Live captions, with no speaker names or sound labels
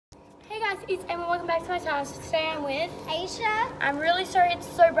guys, it's Emma. Welcome back to my channel. So today I'm with Aisha. I'm really sorry it's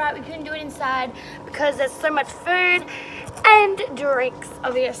so bright. We couldn't do it inside because there's so much food and drinks,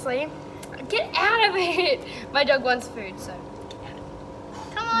 obviously. Get out of it! My dog wants food, so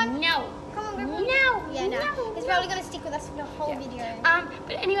Come on. no. Come on, girl. No. Yeah, no. No. It's probably gonna stick with us for the whole video.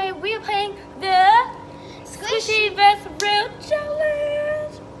 But anyway, we are playing the Squishy vs Real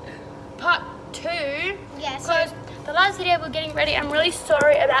Challenge Part 2. Yeah, so Because the last video we're getting ready. I'm really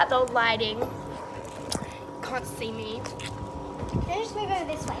sorry about the lighting. Can't see me. let's just move over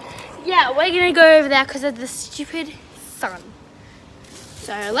this way. Yeah, we're gonna go over there because of the stupid sun.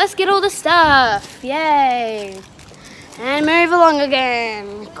 So let's get all the stuff. Yay! And move along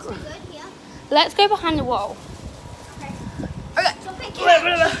again. Looks good here. Let's go behind the wall. Okay. Okay. Stop it,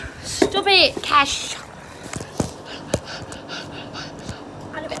 Cash. Stop it, Cash.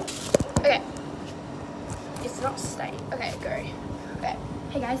 Out of it. Okay. It's not staying. Okay, go. Okay.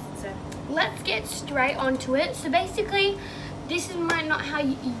 Hey guys, so let's get straight onto it. So basically, this is not how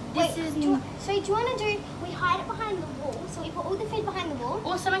you eat. This is. So do you want to do? We hide it behind the wall. So we put all the food behind the wall.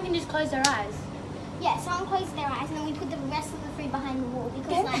 Or someone can just close their eyes. Yeah. Someone closes their eyes, and then we put the rest of the food behind the wall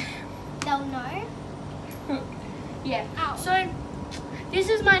because like they'll know. Yeah. Ow. So this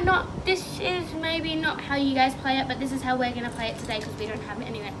is maybe not how you guys play it, but this is how we're gonna play it today because we don't have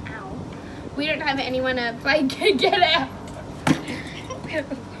anyone. Ow. We don't have anyone to play. Get out.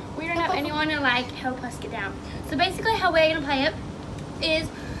 We don't have anyone to like help us get down. So basically, how we're gonna play it is,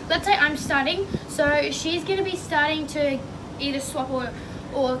 let's say I'm starting, so she's gonna be starting to either swap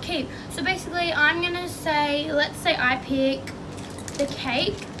or keep. So basically, I'm gonna say, let's say I pick the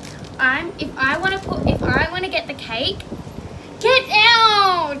cake. If I want to get the cake, get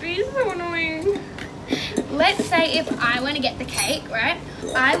out! You're so annoying. Let's say if I want to get the cake, right?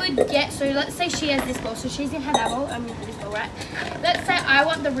 I would get, so let's say she has this bowl, so she's gonna have that bowl, I'm gonna have this bowl, right? Let's say I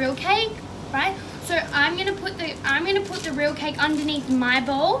want the real cake, right? So I'm gonna put the real cake underneath my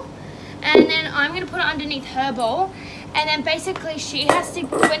bowl, and then I'm gonna put it underneath her bowl, and then basically she has to,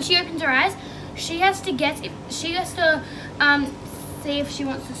 when she opens her eyes, she has to see if she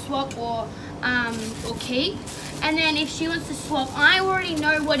wants to swap or keep, and then if she wants to swap, I already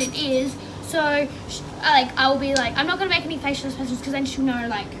know what it is. So, I'll be like, I'm not gonna make any facial expressions because then she'll know,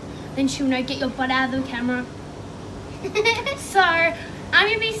 get your butt out of the camera. So, I'm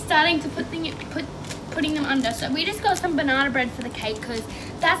gonna be starting to putting them under. So we just got some banana bread for the cake because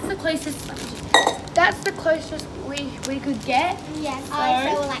that's the closest we could get. Yeah. So,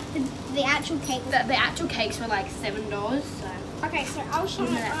 So like the actual cake. The actual cakes were like $7. So. Okay, so I'll shut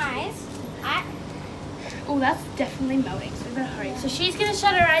my eyes. Oh, that's definitely melting, so we better hurry. So she's gonna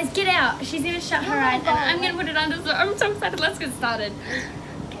shut her eyes, get out. She's gonna shut her eyes, and I'm gonna put it under, so I'm so excited. Let's get started.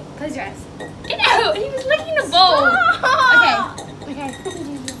 Okay, close your eyes. Get out! He was licking the bowl. Okay.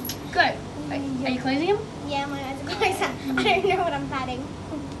 Go. Wait, are you closing them? Yeah, my eyes are closed. I don't know what I'm patting.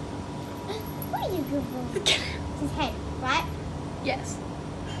 What are you good for? It's his head, right? Yes.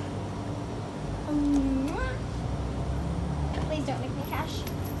 Please don't lick me, Cash.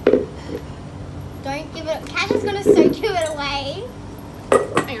 Don't give it. Cash is gonna so give it away.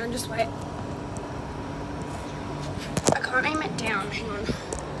 Hang on, just wait. I can't aim it down. Hang on.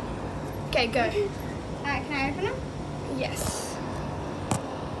 Okay, go. Alright, can I open them? Yes.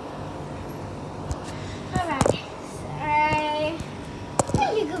 Alright. So, what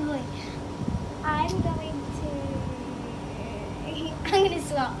are you good boy? I'm gonna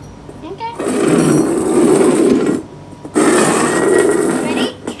swap. Okay. Ready?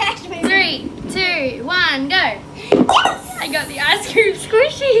 Cash move. 3, 2, 1, go. Yes! I got the ice cream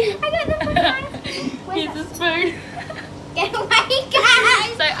squishy. I got the banana. Where's Here's the spoon. Get away,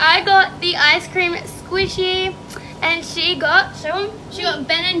 guys! So I got the ice cream squishy, and she got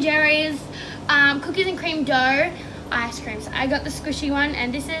Ben and Jerry's cookies and cream dough ice cream. So I got the squishy one,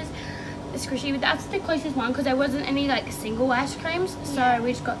 and this is the squishy. But that's the closest one because there wasn't any like single ice creams, so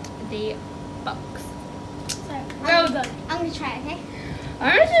we just got the box. So, Well done. I'm gonna try it, okay?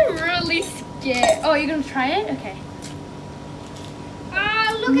 I'm actually really scared. Oh, you're gonna try it? Okay.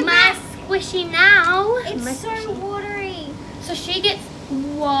 Oh, look at My that! squishy now. It's My so squishy. watery. So she gets,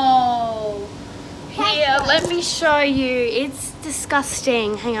 whoa. Here, let me show you. It's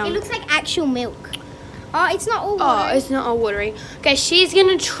disgusting. Hang on. It looks like actual milk. Oh, it's not all Oh, watery. it's not all watery. Okay, she's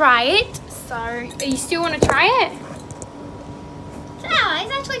gonna try it. So, you still wanna try it? No,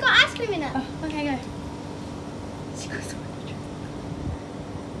 it's actually got ice cream in it. Oh, okay, go.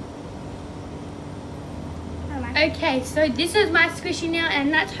 Okay, so this is my squishy now,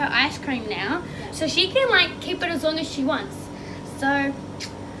 and that's her ice cream now. So she can like keep it as long as she wants. So I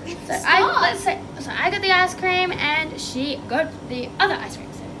got the ice cream and she got the other ice cream.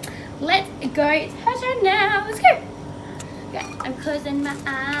 So let's go. It's her turn now. Let's go. Okay, I'm closing my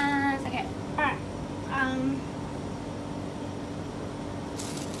eyes. Okay. Alright.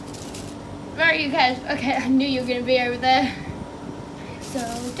 Where are you guys? Okay, I knew you were gonna be over there. So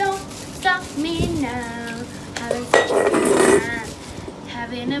don't stop me now. Having such a good time.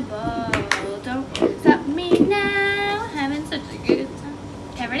 Having a ball. Don't stop me now. Having such a good time.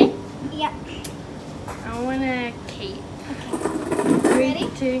 Okay, ready? Yep. I wanna keep. Okay. Ready?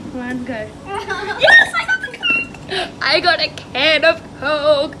 3, 2, 1, go. Yes, I got the Coke! I got a can of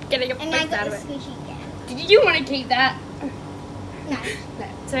Coke. Getting a And I face got out the of it. squishy can. Did you want to keep that? No. No.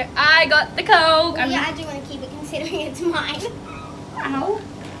 So I got the Coke. Well, yeah, I do want to keep it considering it's mine. Ow.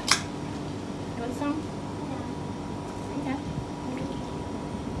 You want some? Okay.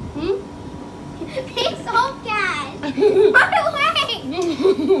 Piece of cash! Run away!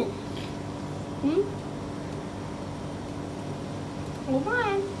 All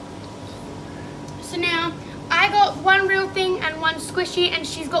mine. So now I got one real thing and one squishy, and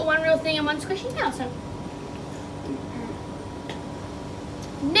she's got one real thing and one squishy now. So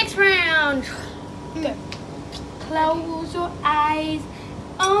next round. Go. Close your eyes.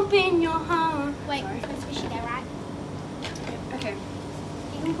 Open your heart. Wait, it's squishy there, right? Okay.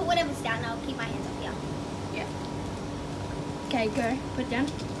 You can put whatever's down, I'll keep my hands up here. Yeah. Okay, go. Put it down.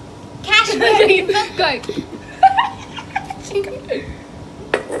 Cash! Go.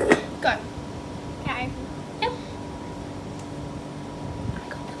 Go. Okay. Yep.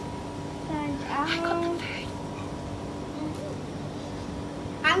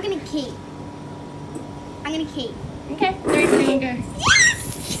 I'm gonna keep. Okay. 3, 2, 1, go.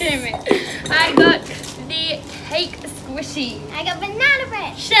 Yes! Damn it. I got the cake squishy. I got banana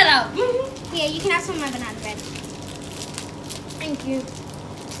bread. Shut up. Here, you can have some of my banana bread. Thank you.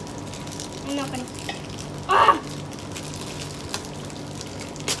 I'm not gonna. Ah!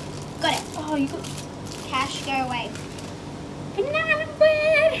 Got it. Oh, you got Cash, go away. banana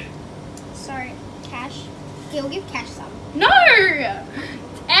bread. Sorry, Cash. Here, we'll give Cash some. No.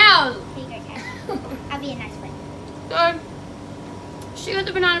 It's ours. Here you go, Cash. I'll be a nice friend. So, she got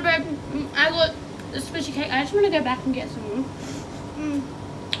the banana bread. I got the squishy cake. I just want to go back and get some more.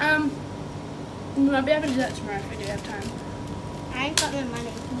 We'll be able to do that tomorrow if we do have time. I ain't got no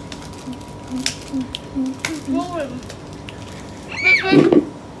money.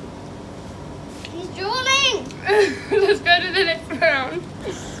 He's drooling! Let's go to the next round.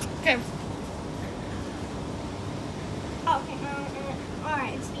 Okay. Oh, okay.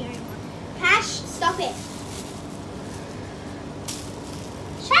 Alright, it's the only one. Cash, stop it.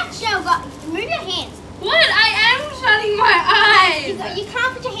 Shut your move your hands. What? I am shutting my eyes. You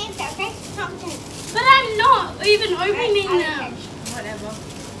can't put your hands down, okay? You can't put your hands But I'm not even opening I them. Whatever.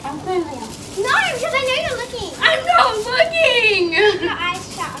 I'm going down. No, because I know you're looking. I'm not looking. Keep your eyes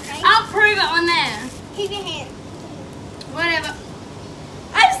shut, okay? I'll prove it on there. Keep your hands. Whatever.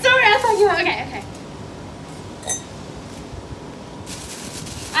 I'm sorry. I thought you were okay.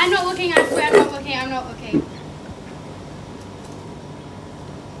 I'm not looking. I swear I'm not looking. I'm not looking.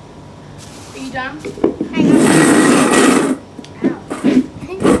 Are you done? Hang on. Ow.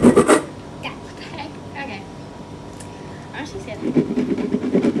 Go. What the heck? Okay. I'm just scared.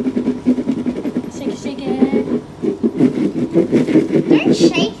 Shake it. Don't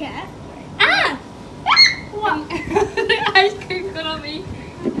shake it. Ah! What? The ice cream got on me.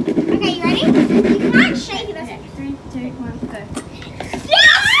 Okay, you ready? You can't shake it. Okay, 3, 2, 1, go.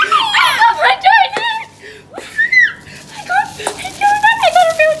 Yes! I got my donut! I got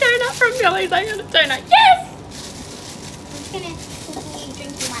a real donut from Billy's. I got a donut. Yes! I'm just gonna continue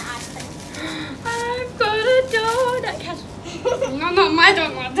drinking my ice cream. I've got a donut. Catch. No, not my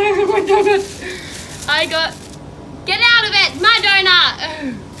donut. My donut. I got. Get out of it! My donut!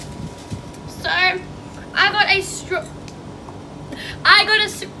 So, I got a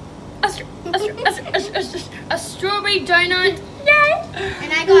a strawberry donut. Yay!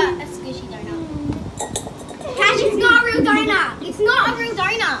 And I got a squishy donut. Cash, it's not a real donut. It's not a real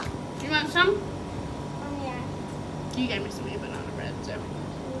donut. Do you want some? Yeah. You gave me some of your banana bread, so.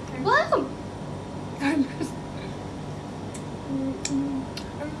 Okay. Whoa!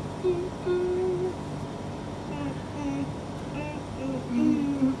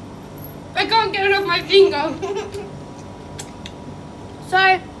 I can't get it off my finger. So,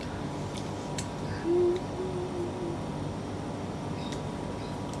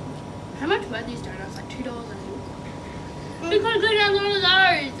 how much were these donuts? Like $2, I think. We could go down one of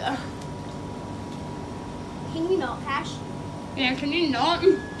those. Can you not, Cash? Yeah, can you not?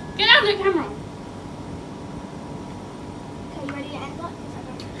 Get out of the camera. Okay, you ready to end that?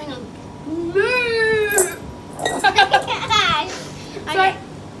 Hang on. Move. Cash. So,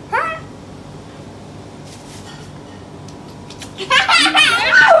 Okay.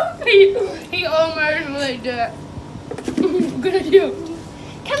 he almost licked it. Good idea.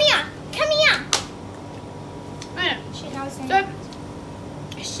 Come here. Come here. Yeah. Shit, I was saying. So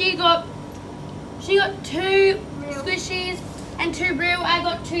she got 2 squishies and 2 real. I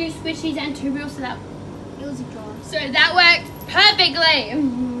got 2 squishies and 2 real, so that worked perfectly.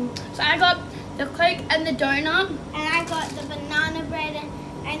 So I got the Coke and the donut. And I got the banana bread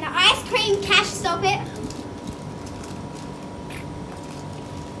and the ice cream. Cash, stop it.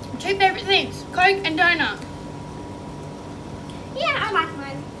 2 favorite things, Coke and donut. Yeah, I like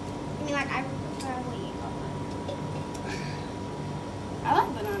mine. I mean, like, I prefer what you got. I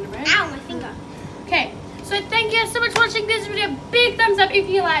like banana bread. Ow, my finger. Okay, so thank you so much for watching this video. Big thumbs up if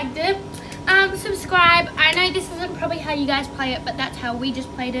you liked it. Subscribe. I know this isn't probably how you guys play it, but that's how we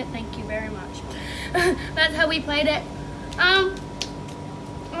just played it. Thank you very much. That's how we played it.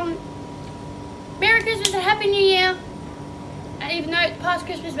 Merry Christmas and Happy New Year. Even though it's past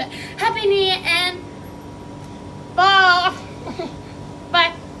Christmas, but Happy New Year and bye.